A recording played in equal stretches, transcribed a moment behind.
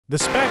The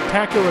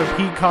spectacular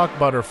peacock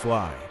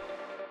butterfly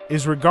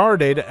is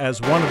regarded as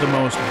one of the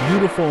most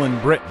beautiful in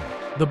Britain.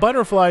 The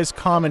butterfly's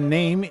common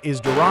name is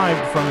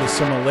derived from the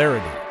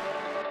similarity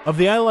of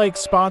the eye-like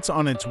spots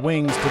on its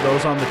wings to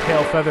those on the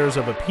tail feathers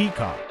of a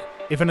peacock.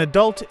 If an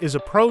adult is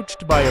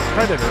approached by a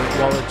predator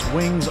while its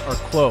wings are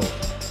closed,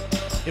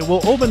 it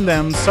will open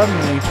them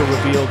suddenly to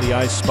reveal the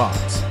eye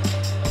spots,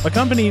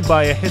 accompanied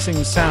by a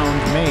hissing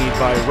sound made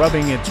by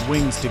rubbing its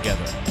wings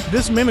together.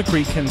 This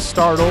mimicry can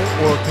startle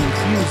or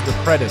confuse the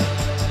predator,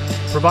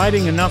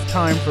 providing enough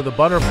time for the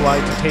butterfly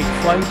to take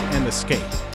flight and escape.